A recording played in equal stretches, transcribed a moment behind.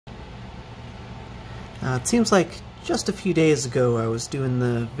It seems like just a few days ago I was doing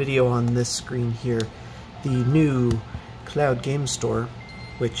the video on this screen here, the new Cloud Game Store,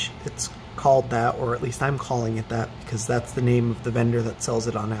 which it's called that, or at least I'm calling it that because that's the name of the vendor that sells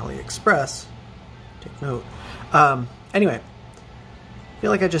it on AliExpress. Take note. Anyway, I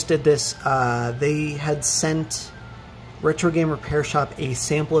feel like I just did this. They had sent Retro Game Repair Shop a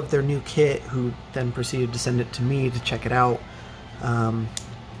sample of their new kit, who then proceeded to send it to me to check it out.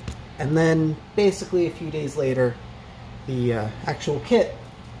 And then basically a few days later, the actual kit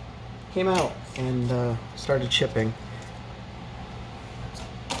came out and started shipping.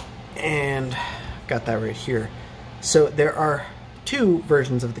 And got that right here. So there are two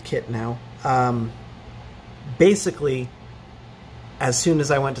versions of the kit now. Basically, as soon as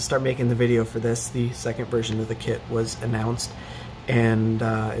I went to start making the video for this, the second version of the kit was announced and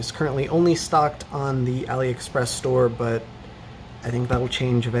is currently only stocked on the AliExpress store, but I think that'll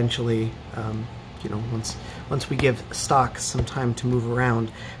change eventually, you know, once we give stock some time to move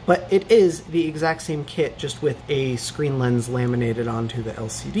around. But it is the exact same kit, just with a screen lens laminated onto the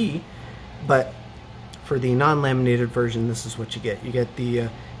LCD. But for the non-laminated version, this is what you get. You get the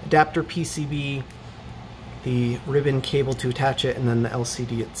adapter PCB, the ribbon cable to attach it, and then the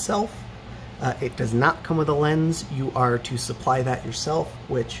LCD itself. It does not come with a lens. You are to supply that yourself,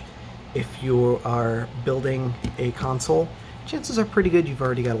 which, if you are building a console, chances are pretty good you've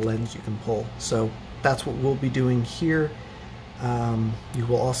already got a lens you can pull. So that's what we'll be doing here. You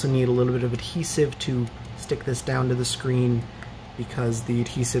will also need a little bit of adhesive to stick this down to the screen, because the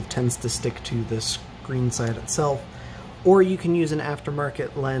adhesive tends to stick to the screen side itself. Or you can use an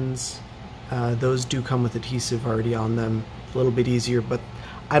aftermarket lens. Those do come with adhesive already on them. A little bit easier, but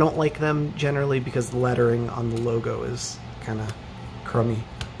I don't like them generally because the lettering on the logo is kind of crummy,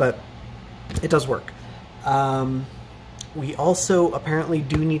 but it does work. We also apparently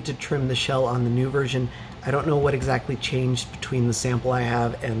do need to trim the shell on the new version. I don't know what exactly changed between the sample I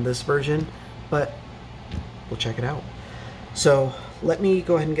have and this version, but we'll check it out. So let me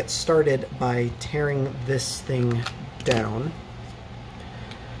go ahead and get started by tearing this thing down.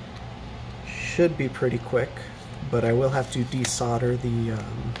 Should be pretty quick, but I will have to desolder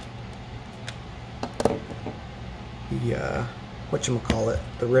whatchamacallit,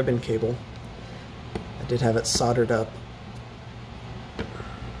 the ribbon cable. I did have it soldered up.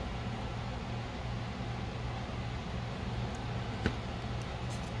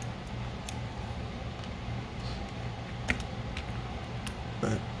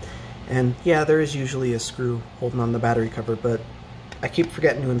 And yeah, there is usually a screw holding on the battery cover, but I keep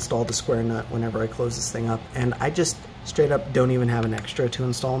forgetting to install the square nut whenever I close this thing up, and I just straight up don't even have an extra to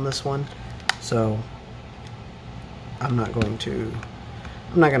install in this one, so I'm not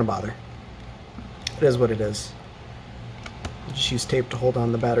gonna bother. It is what it is. I'll just use tape to hold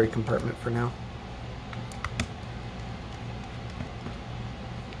on the battery compartment for now.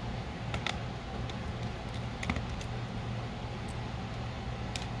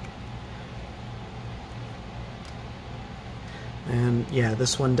 And yeah,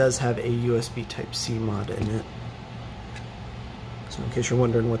 this one does have a USB Type-C mod in it. So in case you're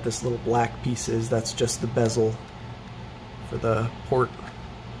wondering what this little black piece is, that's just the bezel for the port.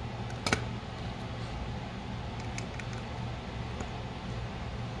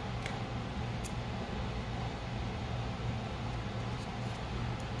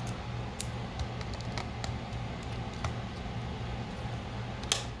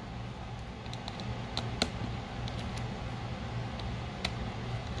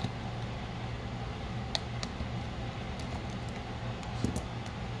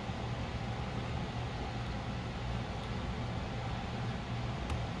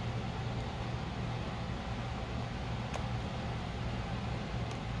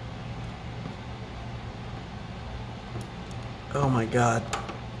 Oh my god.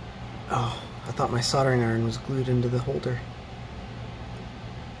 Oh, I thought my soldering iron was glued into the holder.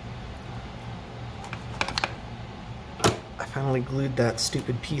 I finally glued that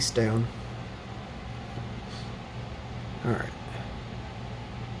stupid piece down. Alright.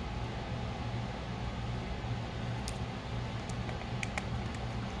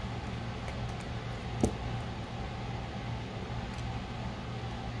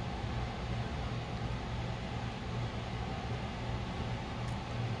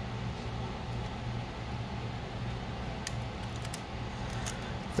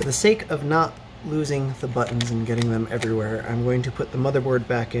 For the sake of not losing the buttons and getting them everywhere, I'm going to put the motherboard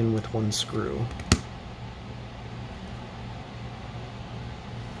back in with one screw.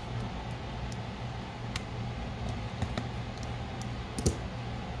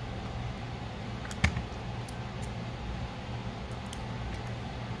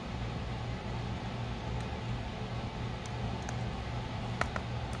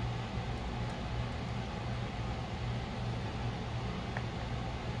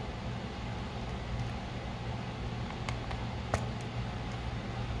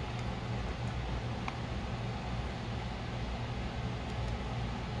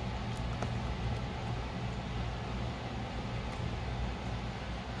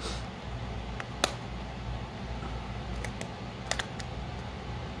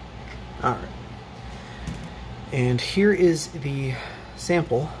 Alright. And here is the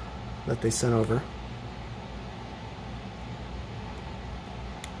sample that they sent over.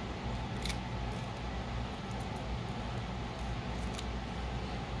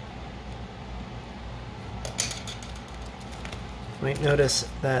 You might notice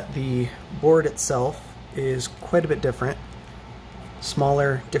that the board itself is quite a bit different.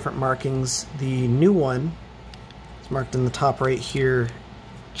 Smaller, different markings. The new one is marked in the top right here,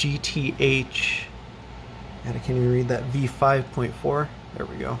 GTH, and I can't even read that, V5.4. There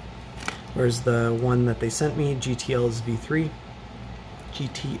we go. Whereas the one that they sent me, GTL, is V3.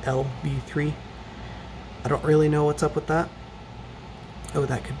 GTL V3. I don't really know what's up with that. Oh,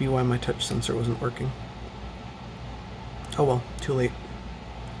 that could be why my touch sensor wasn't working. Oh well, too late.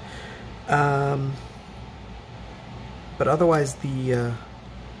 But otherwise the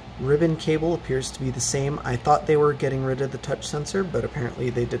ribbon cable appears to be the same. I thought they were getting rid of the touch sensor, but apparently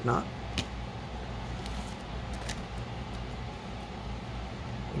they did not.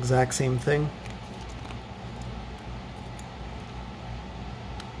 Exact same thing.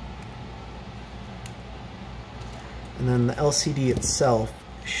 And then the LCD itself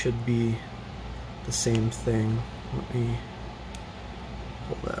should be the same thing. Let me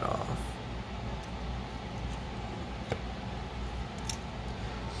pull that off.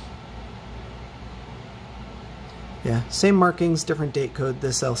 Yeah, same markings, different date code.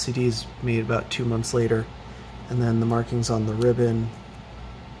 This LCD is made about 2 months later. And then the markings on the ribbon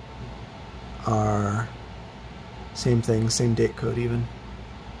are same thing, same date code even.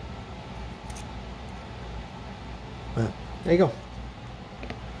 But there you go.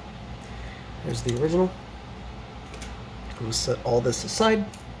 There's the original. I'm going to set all this aside.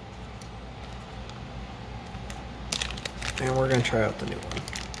 And we're going to try out the new one.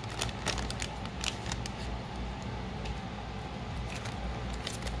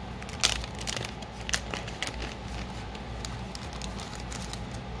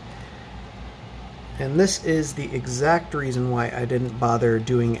 And this is the exact reason why I didn't bother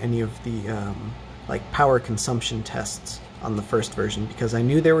doing any of the like power consumption tests on the first version, because I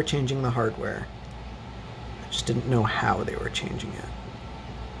knew they were changing the hardware. I just didn't know how they were changing it.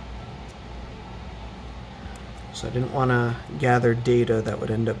 So I didn't want to gather data that would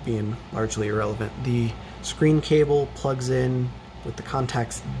end up being largely irrelevant. The screen cable plugs in with the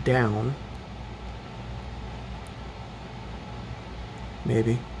contacts down.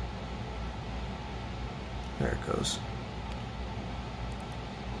 Maybe. There it goes.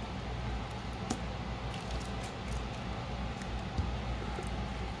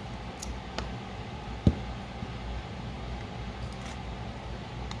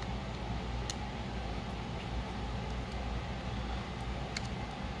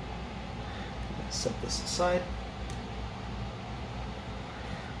 Set this aside.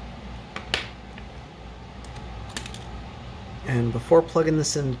 And before plugging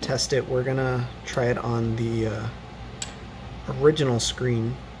this in to test it, we're gonna try it on the original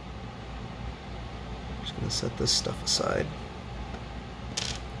screen. Just gonna set this stuff aside.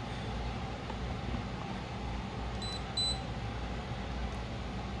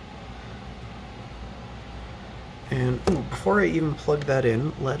 And before I even plug that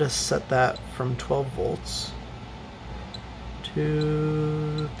in, let us set that from 12 volts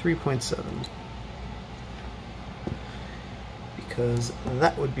to 3.7. Because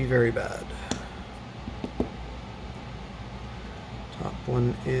that would be very bad. Top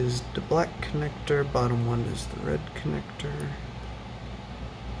one is the black connector, bottom one is the red connector.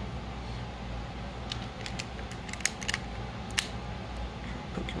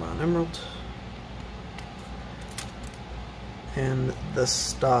 Pokemon Emerald. And the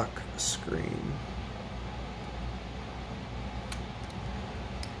stock screen.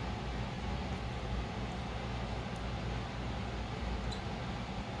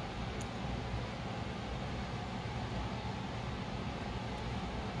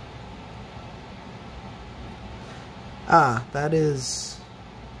 Ah, that is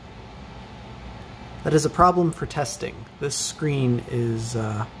a problem for testing. This screen is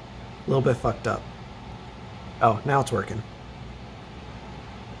a little bit fucked up. Oh, now it's working.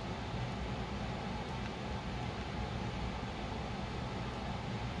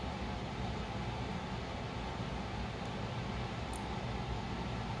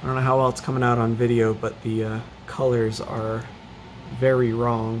 I don't know how well it's coming out on video, but the colors are very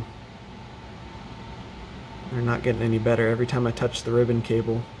wrong. They're not getting any better. Every time I touch the ribbon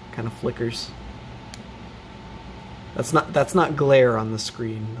cable, it kind of flickers. That's not glare on the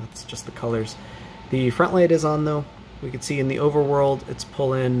screen, that's just the colors. The front light is on though. We can see in the overworld it's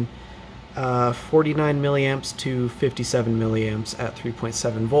pulling 49 milliamps to 57 milliamps at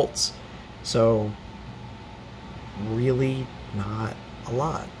 3.7 volts. So really not a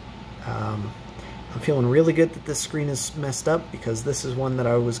lot. I'm feeling really good that this screen is messed up, because this is one that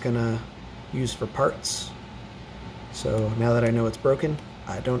I was gonna use for parts. So now that I know it's broken,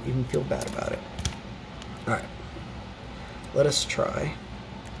 I don't even feel bad about it. Alright, let us try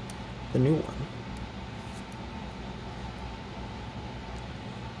the new one.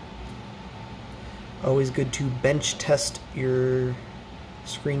 Always good to bench test your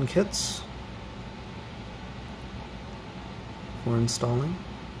screen kits for installing.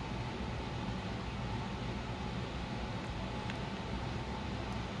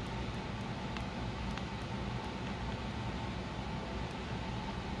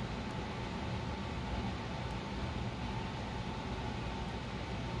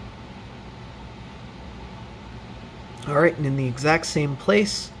 Alright, and in the exact same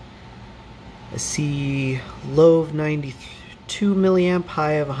place, I see low of 92 milliamp,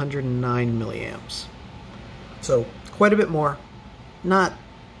 high of 109 milliamps. So quite a bit more. Not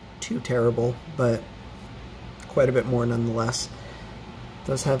too terrible, but quite a bit more nonetheless. It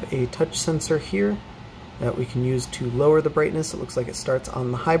does have a touch sensor here that we can use to lower the brightness. It looks like it starts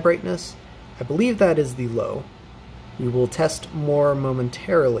on the high brightness. I believe that is the low. We will test more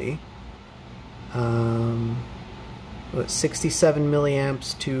momentarily. 67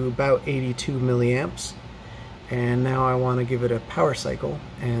 milliamps to about 82 milliamps. And now I want to give it a power cycle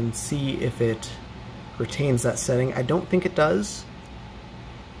and see if it retains that setting. I don't think it does.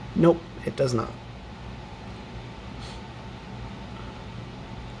 Nope, it does not.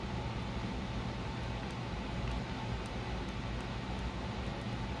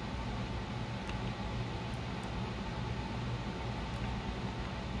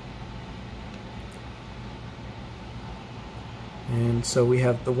 And so we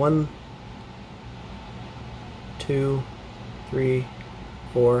have the 1, 2, 3,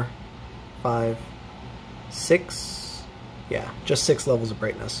 4, 5, 6, yeah, just 6 levels of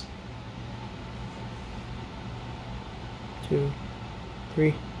brightness. 2,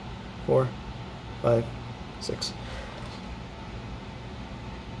 3, 4, 5, 6.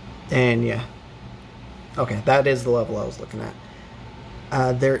 And yeah, okay, that is the level I was looking at.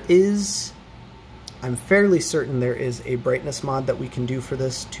 I'm fairly certain there is a brightness mod that we can do for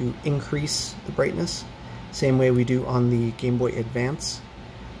this to increase the brightness, same way we do on the Game Boy Advance.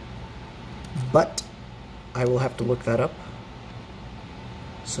 But I will have to look that up.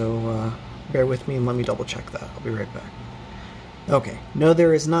 So bear with me and let me double check that. I'll be right back. Okay, no,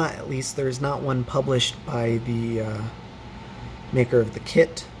 there is not. At least there is not one published by the maker of the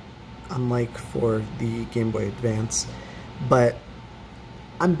kit, unlike for the Game Boy Advance. But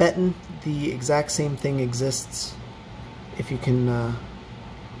I'm betting the exact same thing exists. If you can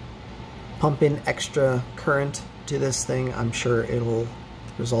pump in extra current to this thing, I'm sure it'll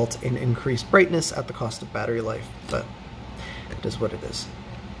result in increased brightness at the cost of battery life, but it is what it is.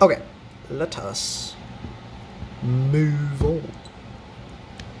 Okay, let us move on.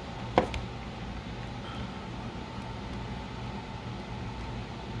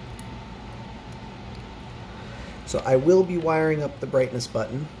 So I will be wiring up the brightness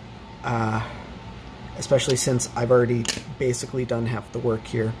button, especially since I've already basically done half the work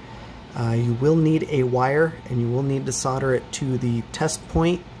here. You will need a wire, and you will need to solder it to the test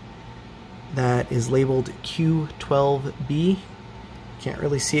point that is labeled Q12B. Can't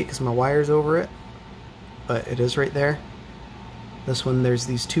really see it because my wire's over it, but it is right there. This one, there's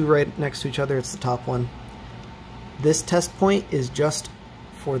these two right next to each other. It's the top one. This test point is just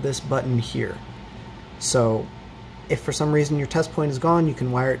for this button here. So if for some reason your test point is gone, you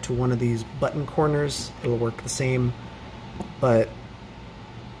can wire it to one of these button corners. It'll work the same. But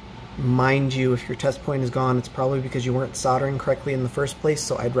mind you, if your test point is gone, it's probably because you weren't soldering correctly in the first place,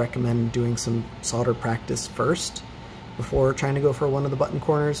 so I'd recommend doing some solder practice first before trying to go for one of the button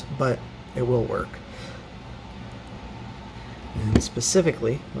corners, but it will work. And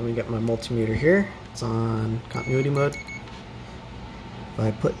specifically, let me get my multimeter here. It's on continuity mode. If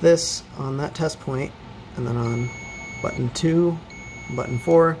I put this on that test point, and then on button 2, button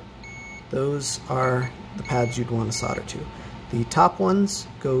 4, those are the pads you'd want to solder to. The top ones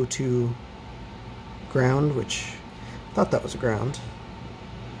go to ground, which I thought that was a ground.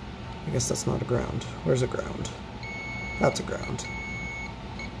 I guess that's not a ground. Where's a ground? That's a ground.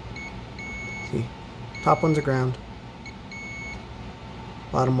 See, top ones are ground,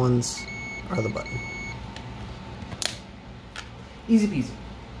 bottom ones are the button. Easy peasy.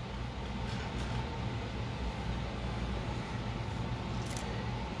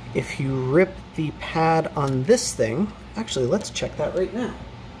 If you rip the pad on this thing, actually let's check that right now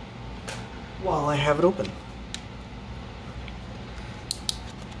while I have it open.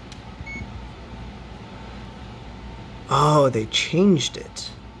 Oh, they changed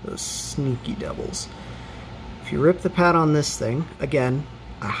it. Those sneaky devils. If you rip the pad on this thing, again,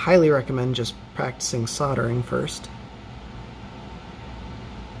 I highly recommend just practicing soldering first.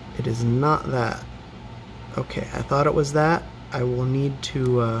 It is not that. Okay, I thought it was that. I will need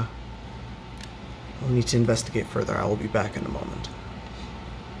to investigate further. I will be back in a moment.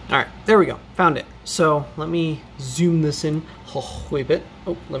 Alright, there we go. Found it. So let me zoom this in a bit.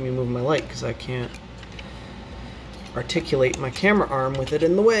 Oh, let me move my light because I can't articulate my camera arm with it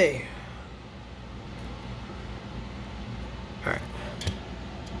in the way. Alright.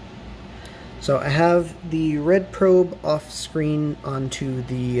 So I have the red probe off screen onto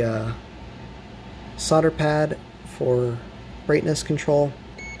the solder pad for brightness control,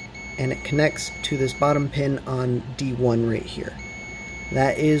 and it connects to this bottom pin on D1 right here.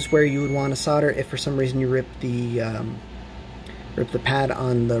 That is where you would want to solder if for some reason you rip the pad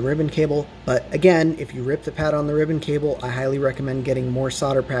on the ribbon cable. But again, if you rip the pad on the ribbon cable, I highly recommend getting more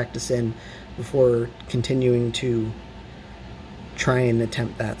solder practice in before continuing to try and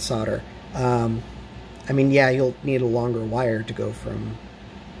attempt that solder. I mean, yeah, you'll need a longer wire to go from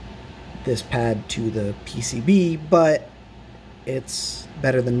this pad to the PCB, but it's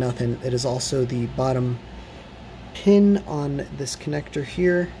better than nothing. It is also the bottom pin on this connector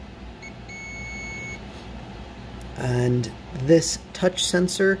here, and this touch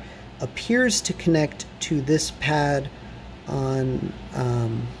sensor appears to connect to this pad on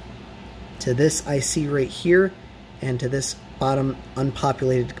to this IC right here and to this bottom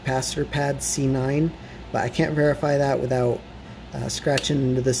unpopulated capacitor pad C9, but I can't verify that without scratching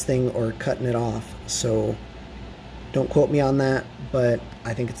into this thing or cutting it off, so don't quote me on that, but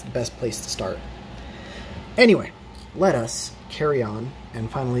I think it's the best place to start. Anyway, let us carry on and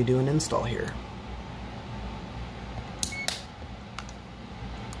finally do an install here.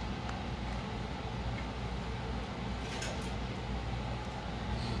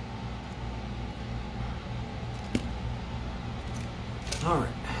 Alright,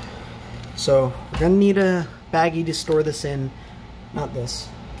 so we're going to need a baggie to store this in, not this,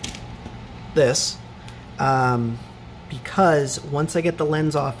 because once I get the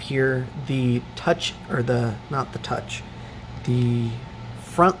lens off here, the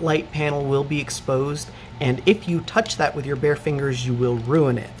front light panel will be exposed, and if you touch that with your bare fingers, you will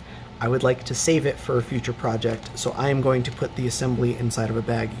ruin it. I would like to save it for a future project, so I am going to put the assembly inside of a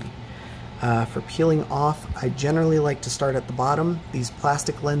baggie. For peeling off, I generally like to start at the bottom. These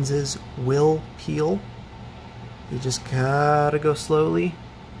plastic lenses will peel. You just gotta go slowly,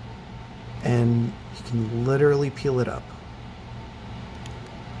 and you can literally peel it up.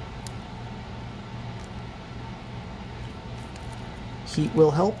 Heat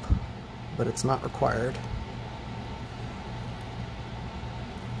will help, but it's not required.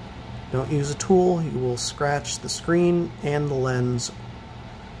 Don't use a tool, you will scratch the screen and the lens,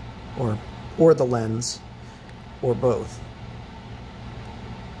 or the lens, or both.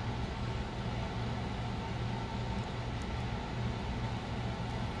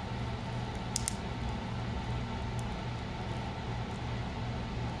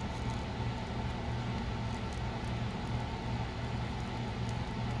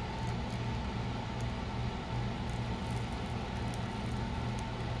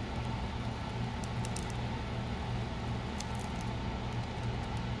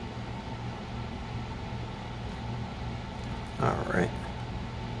 Alright.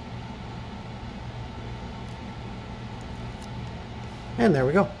 And there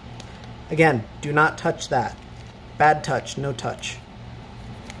we go. Again, do not touch that. Bad touch, no touch.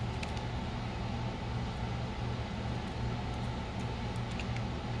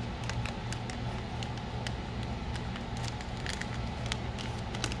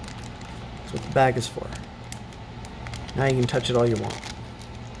 That's what the bag is for. Now you can touch it all you want.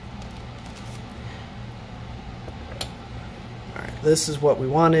 This is what we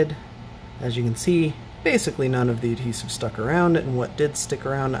wanted. As you can see, basically none of the adhesive stuck around, and what did stick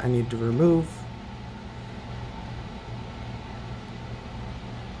around I need to remove.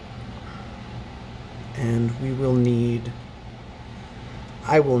 And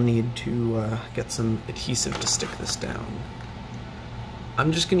I will need to get some adhesive to stick this down.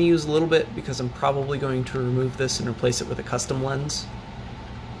 I'm just going to use a little bit because I'm probably going to remove this and replace it with a custom lens.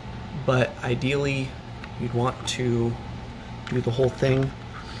 But ideally, you'd want to do the whole thing.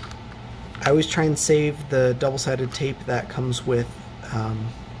 I always try and save the double-sided tape that comes with,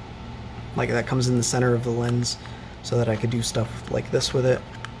 that comes in the center of the lens, so that I could do stuff like this with it.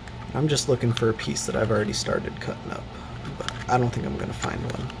 I'm just looking for a piece that I've already started cutting up, but I don't think I'm going to find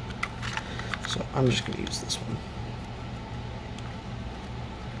one. So I'm just going to use this one.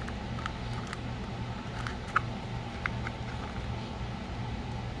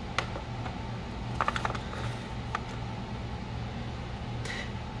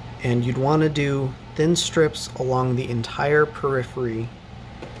 And you'd want to do thin strips along the entire periphery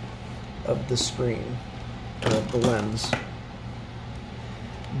of the screen, or of the lens.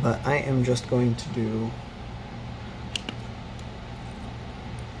 But I am just going to do,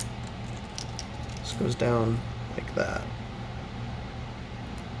 this goes down like that.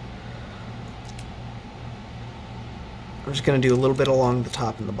 I'm just going to do a little bit along the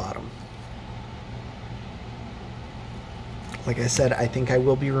top and the bottom. Like I said, I think I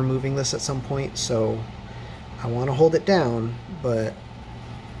will be removing this at some point, so I want to hold it down, but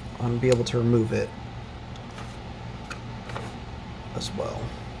I want to be able to remove it as well.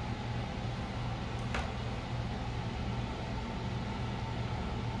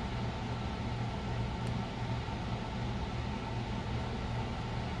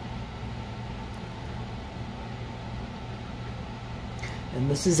 And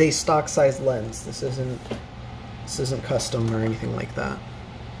this is a stock size lens. This isn't custom or anything like that.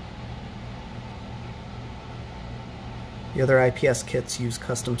 The other IPS kits use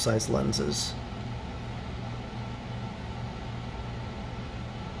custom sized lenses.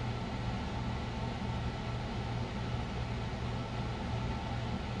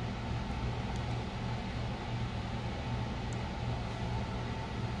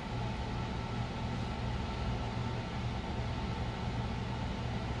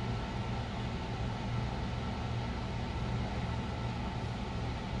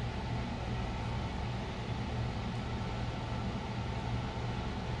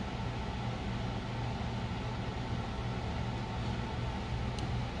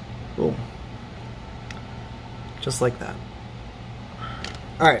 Boom. Just like that.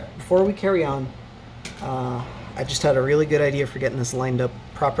 Alright, before we carry on, I just had a really good idea for getting this lined up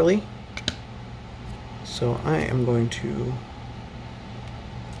properly. So I am going to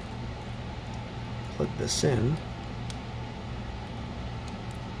plug this in.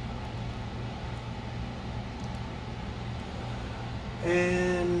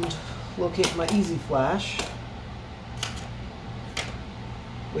 And locate my Easy Flash,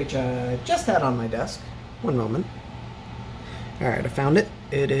 which I just had on my desk. One moment. Alright, I found it.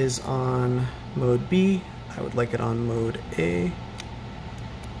 It is on mode B. I would like it on mode A.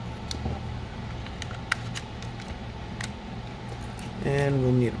 And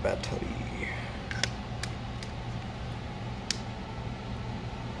we'll need a battery.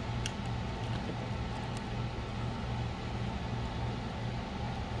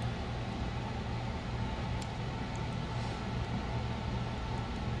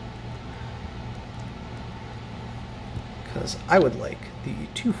 Because I would like the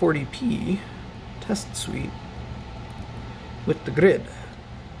 240p test suite with the grid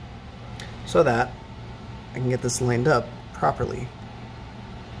so that I can get this lined up properly.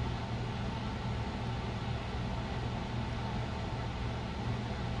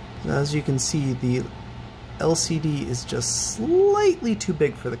 As you can see, the LCD is just slightly too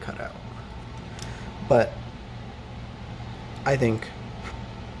big for the cutout, but I think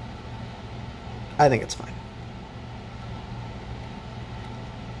it's fine.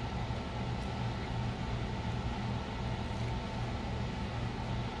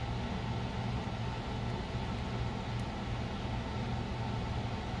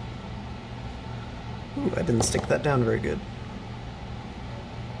 Ooh, I didn't stick that down very good.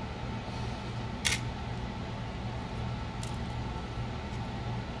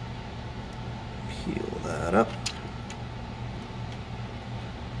 Peel that up.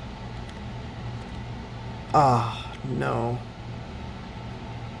 Ah, no.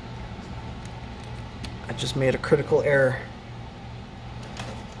 I just made a critical error.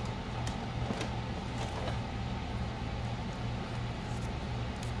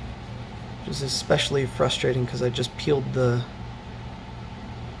 Which is especially frustrating because I just peeled the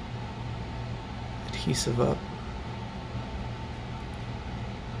adhesive up.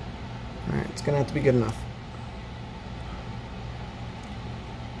 Alright, it's gonna have to be good enough.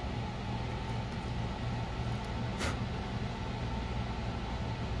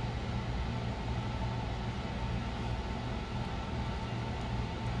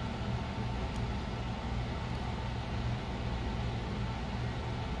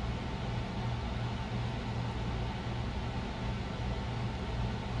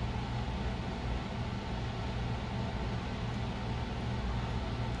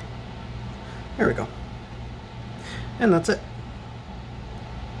 There we go. And that's it.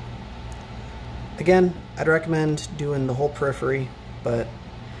 Again, I'd recommend doing the whole periphery, but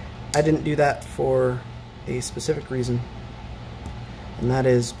I didn't do that for a specific reason, and that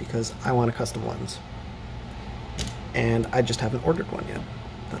is because I want a custom lens. And I just haven't ordered one yet.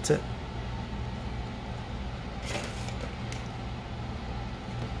 That's it.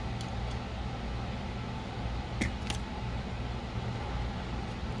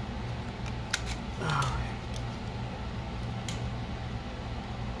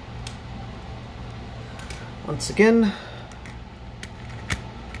 Once again,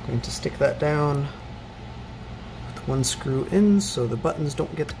 I'm going to stick that down with one screw in so the buttons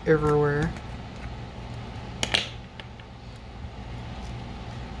don't get everywhere.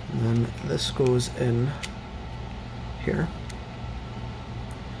 And then this goes in here.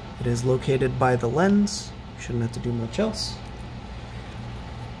 It is located by the lens. Shouldn't have to do much else.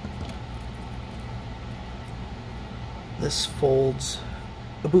 This folds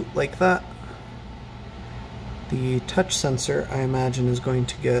the boot like that. The touch sensor, I imagine, is going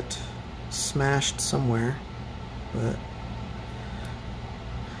to get smashed somewhere, but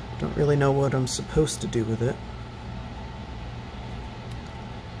don't really know what I'm supposed to do with it.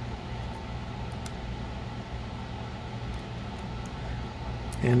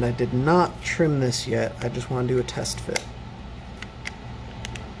 And I did not trim this yet, I just want to do a test fit.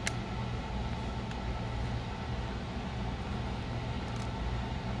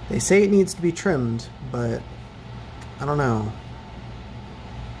 They say it needs to be trimmed, but I don't know.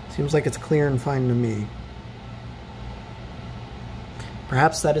 Seems like it's clear and fine to me.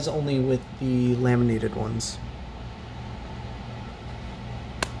 Perhaps that is only with the laminated ones.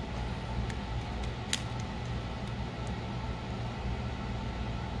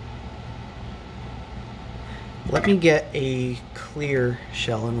 Let me get a clear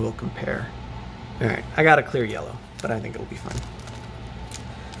shell and we'll compare. Alright, I got a clear yellow, but I think it'll be fine.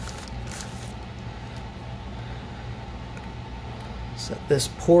 Set this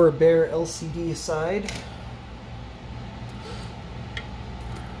poor bare LCD aside.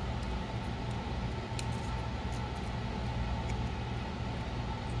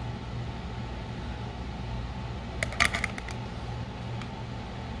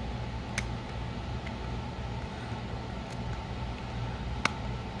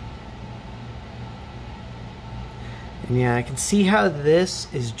 And yeah, I can see how this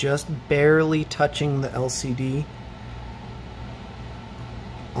is just barely touching the LCD.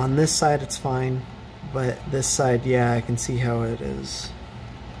 On this side it's fine, but this side, yeah, I can see how it is,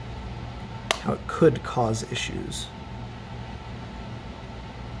 how it could cause issues.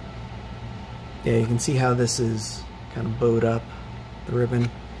 Yeah, you can see how this is kind of bowed up, the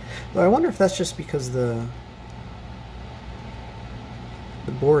ribbon. Though I wonder if that's just because the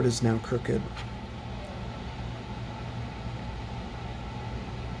board is now crooked.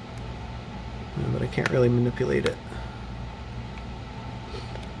 But I can't really manipulate it.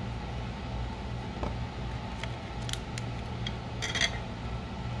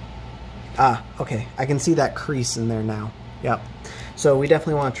 Ah, okay, I can see that crease in there now. Yep. So we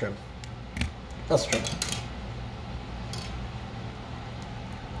definitely want to trim. Let's trim.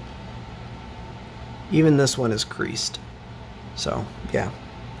 Even this one is creased. So, yeah.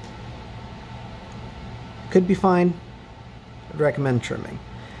 Could be fine. I'd recommend trimming.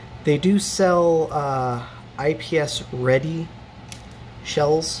 They do sell IPS ready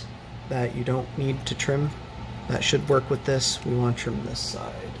shells that you don't need to trim. That should work with this. We want to trim this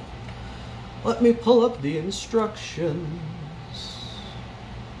side. Let me pull up the instructions.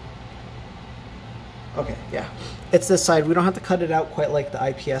 Okay, yeah. It's this side. We don't have to cut it out quite like the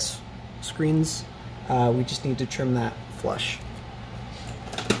IPS screens. We just need to trim that flush.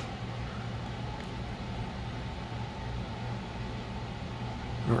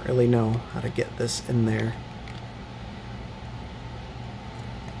 I don't really know how to get this in there.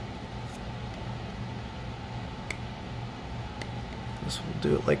 This will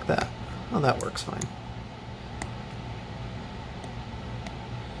do it like that. Oh, that works fine.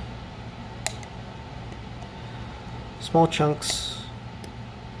 Small chunks.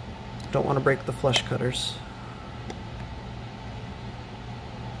 Don't want to break the flush cutters.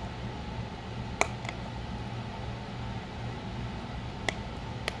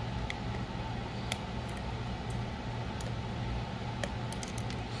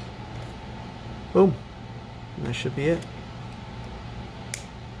 Boom. And that should be it.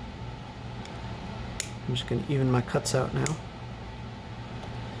 I'm just going to even my cuts out now.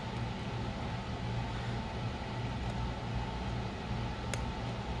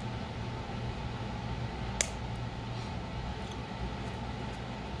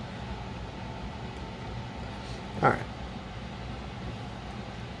 Alright.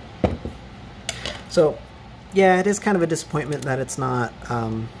 So, yeah, it is kind of a disappointment that it's not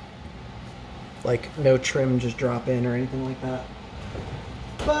like no trim, just drop in or anything like that.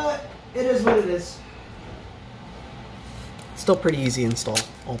 But it is what it is. Still pretty easy install,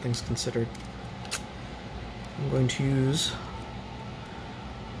 all things considered. I'm going to use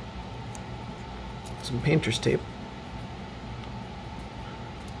some painter's tape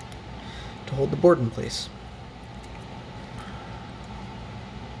to hold the board in place.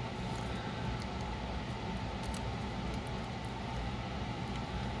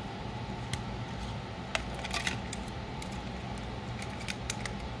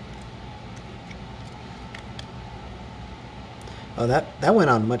 Oh, that went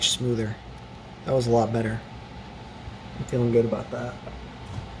on much smoother. That was a lot better. I'm feeling good about that.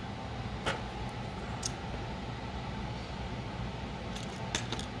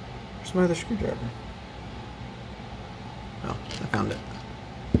 Where's my other screwdriver? Oh, I found it.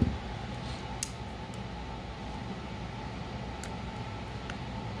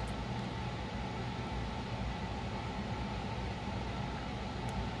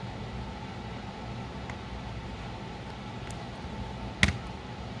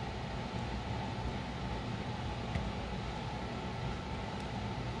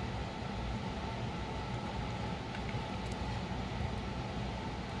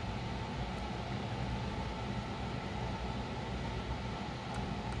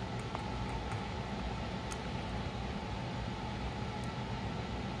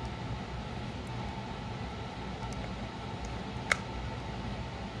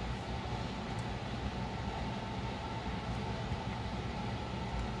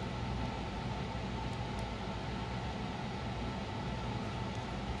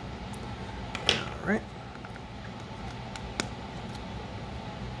 Right.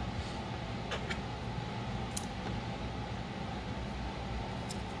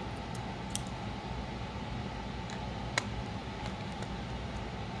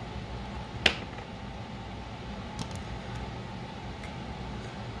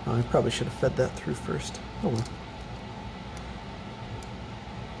 Oh, I probably should have fed that through first. Oh well.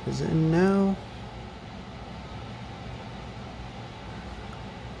 Is it in now?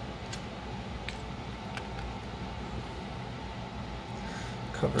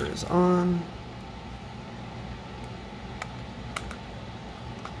 Cover is on.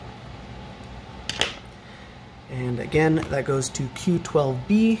 And again, that goes to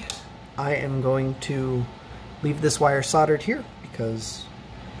Q12B. I am going to leave this wire soldered here because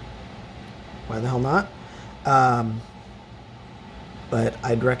why the hell not? But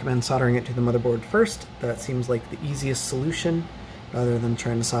I'd recommend soldering it to the motherboard first. That seems like the easiest solution rather than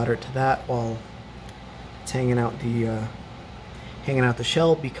trying to solder it to that while it's hanging out the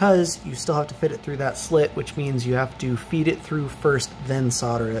shell, because you still have to fit it through that slit, which means you have to feed it through first, then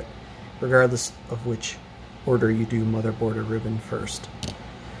solder it, regardless of which order you do motherboard or ribbon first.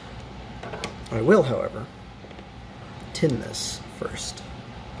 I will, however, tin this first.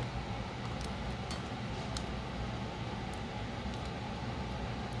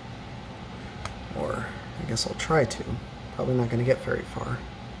 Or, I guess I'll try to. Probably not going to get very far.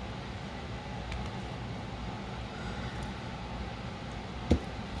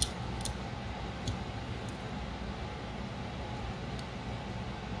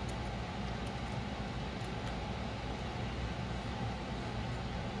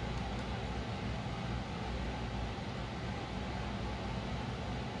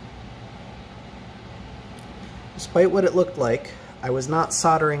 Despite what it looked like, I was not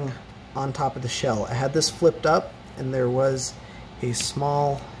soldering on top of the shell. I had this flipped up and there was a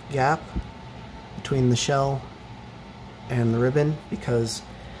small gap between the shell and the ribbon because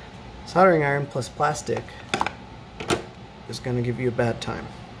soldering iron plus plastic is going to give you a bad time.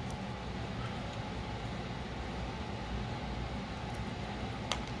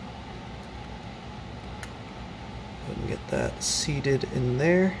 Go ahead and get that seated in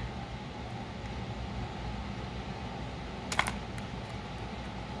there.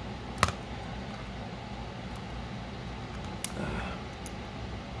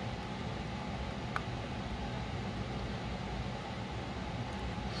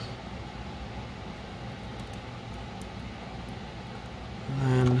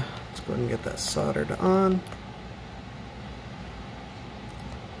 Go ahead and get that soldered on.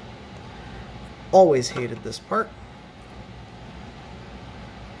 Always hated this part.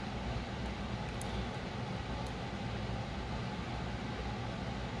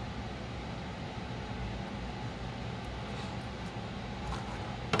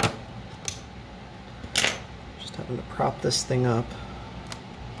 Just having to prop this thing up.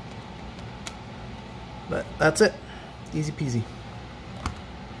 But that's it. Easy peasy.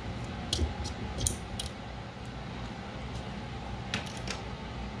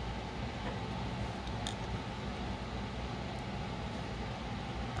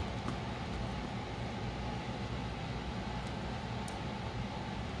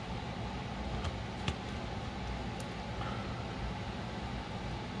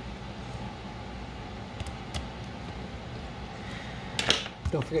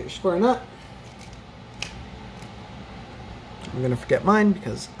 Don't forget your square nut. I'm going to forget mine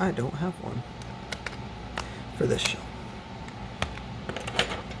because I don't have one for this shell.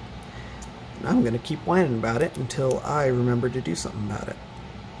 And I'm going to keep whining about it until I remember to do something about it.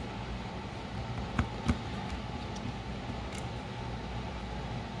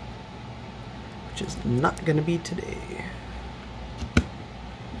 which is not going to be today.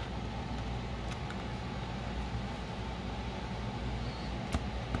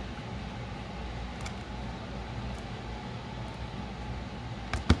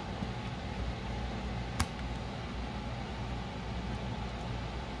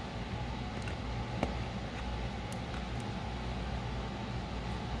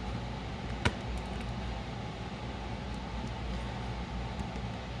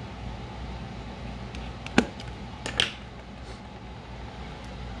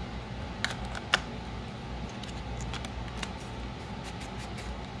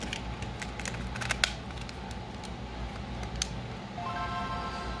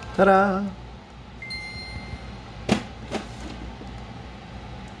 Ta-da!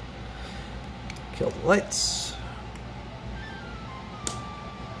 Kill the lights.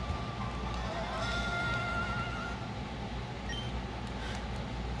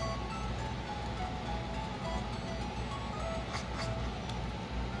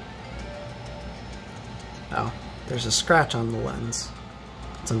 Oh, there's a scratch on the lens.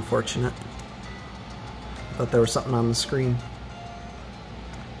 It's unfortunate. I thought there was something on the screen.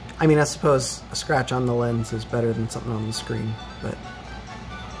 I mean, I suppose a scratch on the lens is better than something on the screen, but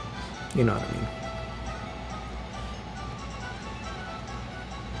you know what I mean.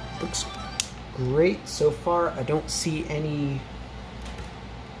 Looks great so far. I don't see any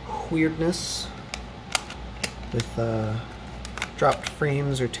weirdness with dropped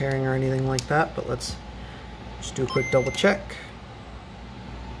frames or tearing or anything like that, but let's just do a quick double check.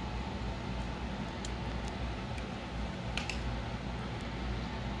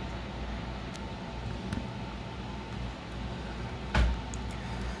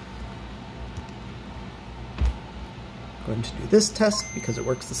 Going to do this test because it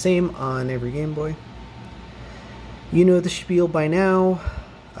works the same on every Game Boy. You know the spiel by now.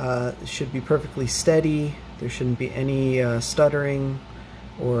 It should be perfectly steady. There shouldn't be any stuttering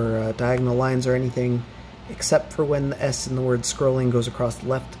or diagonal lines or anything, except for when the S in the word scrolling goes across the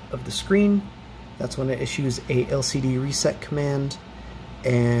left of the screen. That's when it issues a LCD reset command,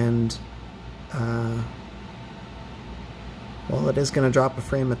 and well, it is going to drop a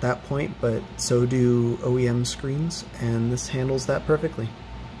frame at that point, but so do OEM screens, and this handles that perfectly.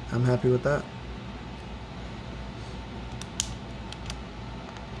 I'm happy with that.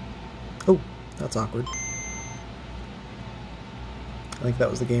 Oh, that's awkward. I think that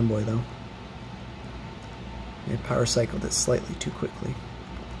was the Game Boy, though. I power cycled it slightly too quickly.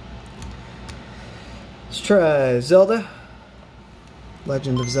 Let's try Zelda.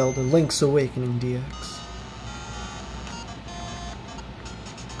 Legend of Zelda: Link's Awakening DX.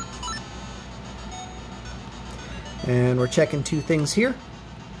 And we're checking two things here.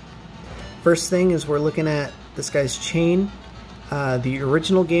 First thing is we're looking at this guy's chain. The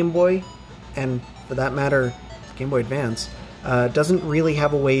original Game Boy, and for that matter, Game Boy Advance, doesn't really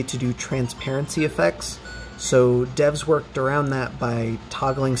have a way to do transparency effects. So devs worked around that by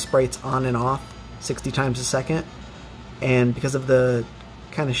toggling sprites on and off 60 times a second. And because of the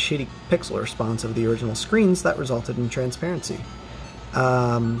kind of shitty pixel response of the original screens, that resulted in transparency.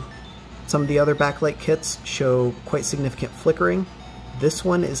 Some of the other backlight kits show quite significant flickering. This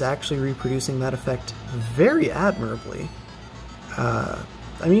one is actually reproducing that effect very admirably. I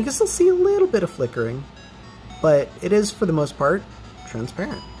mean, you can still see a little bit of flickering, but it is, for the most part,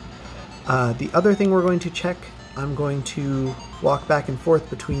 transparent. The other thing we're going to check, I'm going to walk back and forth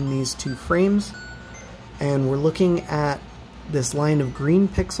between these two frames, and we're looking at this line of green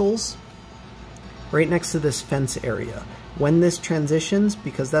pixels right next to this fence area. When this transitions,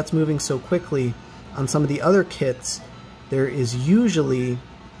 because that's moving so quickly, on some of the other kits, there is usually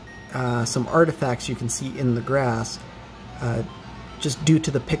some artifacts you can see in the grass, just due to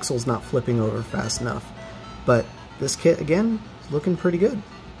the pixels not flipping over fast enough. But this kit, again, is looking pretty good.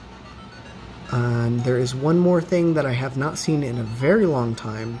 There is one more thing that I have not seen in a very long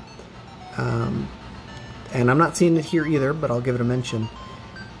time, and I'm not seeing it here either, but I'll give it a mention.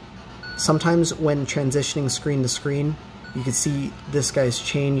 Sometimes when transitioning screen to screen, you can see this guy's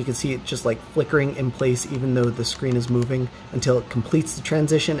chain, you can see it just like flickering in place even though the screen is moving until it completes the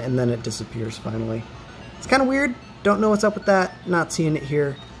transition, and then it disappears finally. It's kind of weird, don't know what's up with that, not seeing it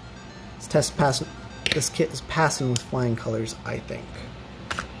here. This kit is passing with flying colors, I think.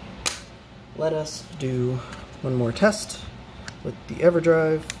 Let us do one more test with the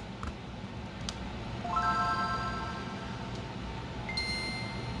EverDrive.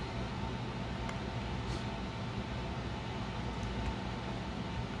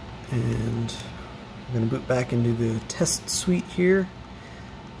 And I'm going to boot back into the test suite here.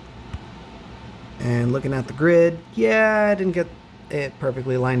 And looking at the grid, yeah, I didn't get it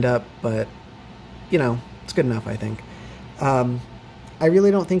perfectly lined up, but you know, it's good enough, I think. I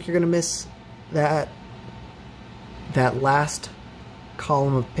really don't think you're going to miss that last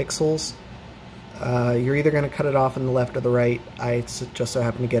column of pixels. You're either going to cut it off on the left or the right. I just so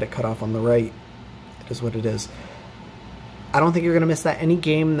happen to get it cut off on the right. It is what it is. I don't think you're going to miss that. Any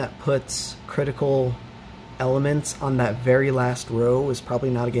game that puts critical elements on that very last row is probably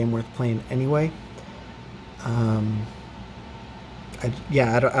not a game worth playing anyway.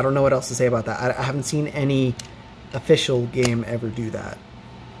 Yeah, I don't know what else to say about that. I haven't seen any official game ever do that.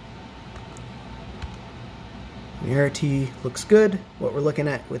 Linearity looks good. What we're looking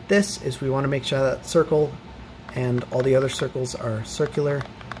at with this is we want to make sure that circle and all the other circles are circular.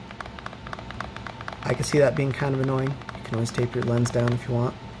 I can see that being kind of annoying. You can always tape your lens down if you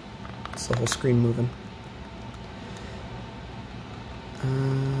want. It's the whole screen moving.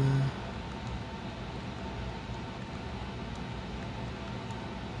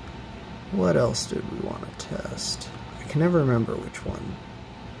 What else did we want to test? I can never remember which one.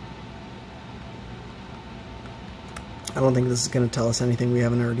 I don't think this is going to tell us anything we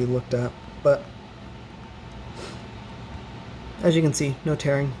haven't already looked at, but as you can see, no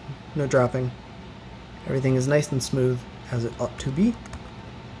tearing, no dropping. Everything is nice and smooth as it ought to be.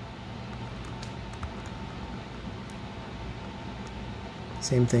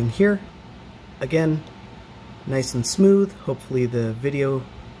 Same thing here. Again, nice and smooth. Hopefully the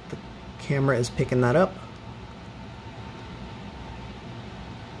camera is picking that up.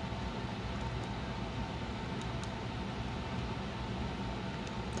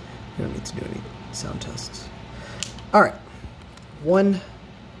 You don't need to do any sound tests. Alright, one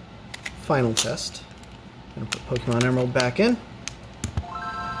final test. I'm going to put Pokemon Emerald back in.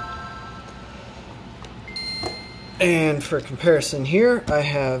 And for comparison here, I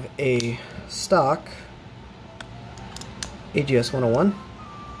have a stock AGS 101.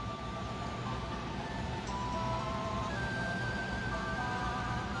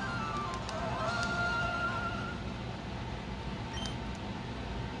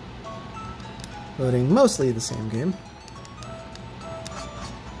 Loading mostly the same game.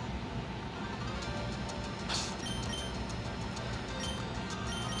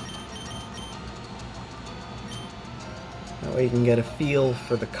 That way you can get a feel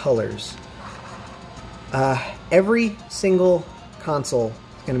for the colors. Every single console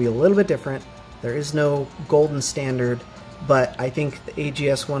is going to be a little bit different. There is no golden standard, but I think the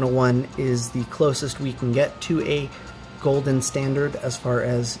AGS 101 is the closest we can get to a golden standard as far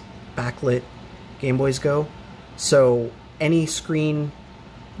as backlit Game Boys go. So any screen,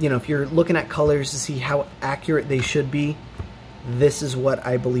 you know, if you're looking at colors to see how accurate they should be, this is what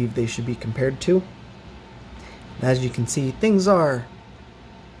I believe they should be compared to. As you can see, things are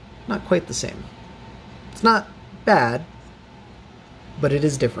not quite the same. It's not bad, but it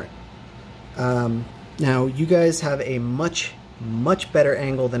is different. Now, you guys have a much better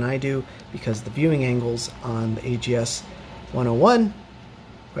angle than I do, because the viewing angles on the AGS 101,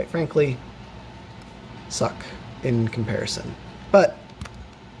 quite frankly, suck in comparison. But,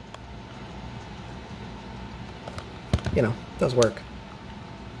 you know, it does work.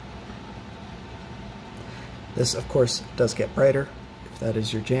 This, of course, does get brighter, if that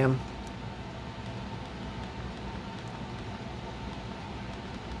is your jam.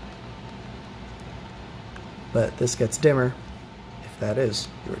 But this gets dimmer, if that is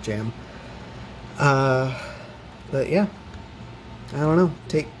your jam. But yeah, I don't know.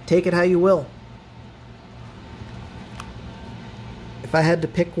 Take it how you will. If I had to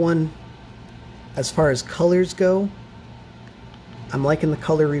pick one as far as colors go, I'm liking the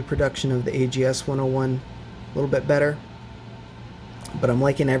color reproduction of the AGS 101 a little bit better, but I'm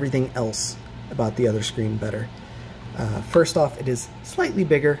liking everything else about the other screen better. First off, it is slightly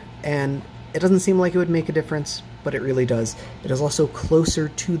bigger, and it doesn't seem like it would make a difference, but it really does. It is also closer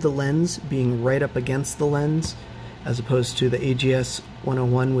to the lens, being right up against the lens, as opposed to the AGS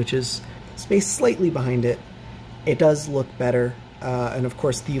 101, which is spaced slightly behind it. It does look better, and of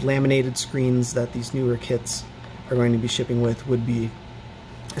course the laminated screens that these newer kits are going to be shipping with would be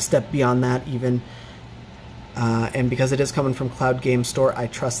a step beyond that even. And because it is coming from Cloud Game Store, I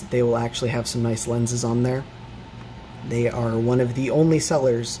trust that they will actually have some nice lenses on there. They are one of the only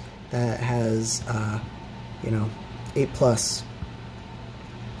sellers that has, you know, 8+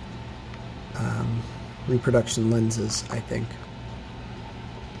 reproduction lenses, I think.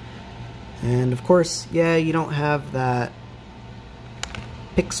 And of course, yeah, you don't have that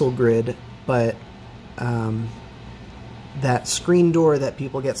pixel grid, but that screen door that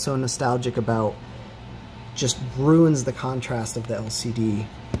people get so nostalgic about just ruins the contrast of the LCD,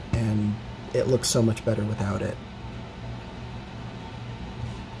 and it looks so much better without it.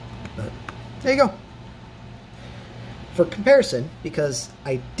 But there you go. for comparison, because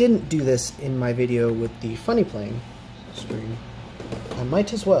I didn't do this in my video with the funny playing screen, I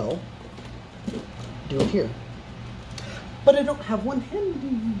might as well do it here. But I don't have one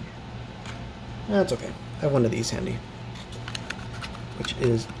handy. That's okay. I have one of these handy, which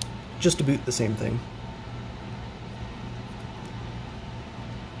is just about the same thing.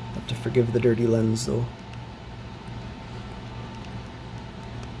 Have to forgive the dirty lens though.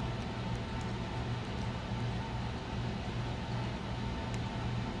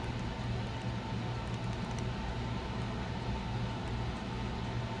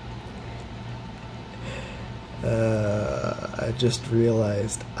 I just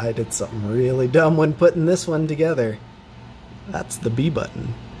realized I did something really dumb when putting this one together. That's the B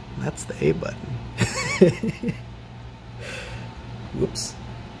button. That's the A button. Whoops.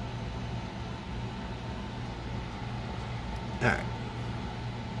 Alright.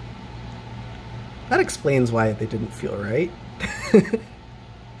 That explains why they didn't feel right. Nice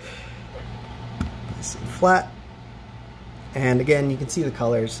and flat. And again, you can see the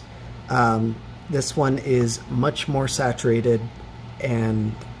colors. This one is much more saturated,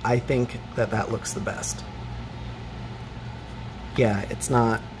 and I think that that looks the best. Yeah, it's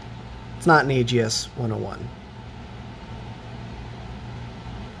not an AGS 101,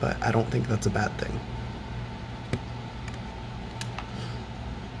 but I don't think that's a bad thing.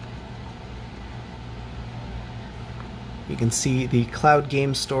 You can see the Cloud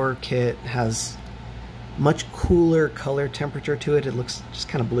Game Store kit has much cooler color temperature to it. It looks just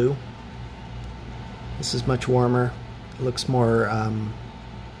kind of blue. This is much warmer. It looks more,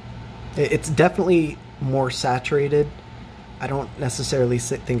 it's definitely more saturated. I don't necessarily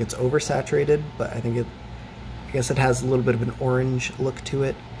think it's oversaturated, but I guess it has a little bit of an orange look to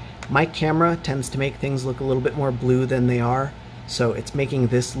it. My camera tends to make things look a little bit more blue than they are, so it's making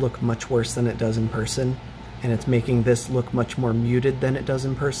this look much worse than it does in person, and it's making this look much more muted than it does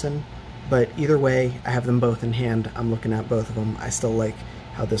in person. But either way, I have them both in hand. I'm looking at both of them. I still like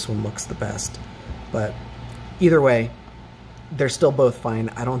how this one looks the best. But either way, they're still both fine.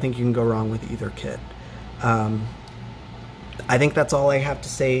 I don't think you can go wrong with either kit. I think that's all I have to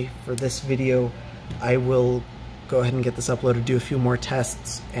say for this video. I will go ahead and get this uploaded, do a few more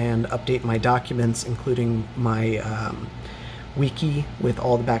tests, and update my documents, including my wiki with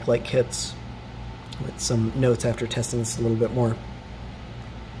all the Backlight kits, with some notes after testing this a little bit more.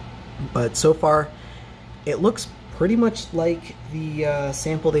 But so far, it looks pretty much like the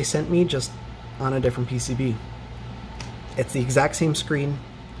sample they sent me, just on a different PCB. It's the exact same screen,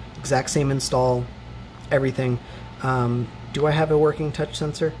 exact same install, everything. Do I have a working touch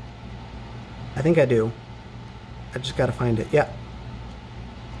sensor? I think I do. I just gotta find it. Yeah,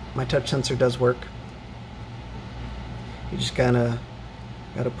 my touch sensor does work. You just gotta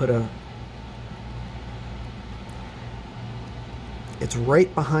put a... It's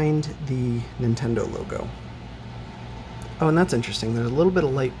right behind the Nintendo logo. Oh, and that's interesting. There's a little bit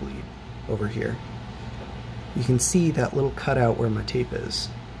of light bleed over here. You can see that little cutout where my tape is.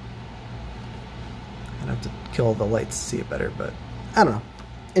 I'd have to kill all the lights to see it better, but I don't know.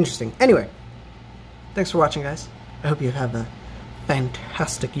 Interesting. Anyway, thanks for watching, guys. I hope you have a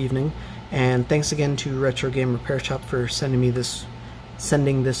fantastic evening, and thanks again to Retro Game Repair Shop for sending this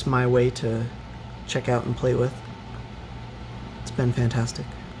my way to check out and play with. It's been fantastic.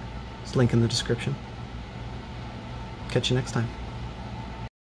 There's a link in the description. Catch you next time.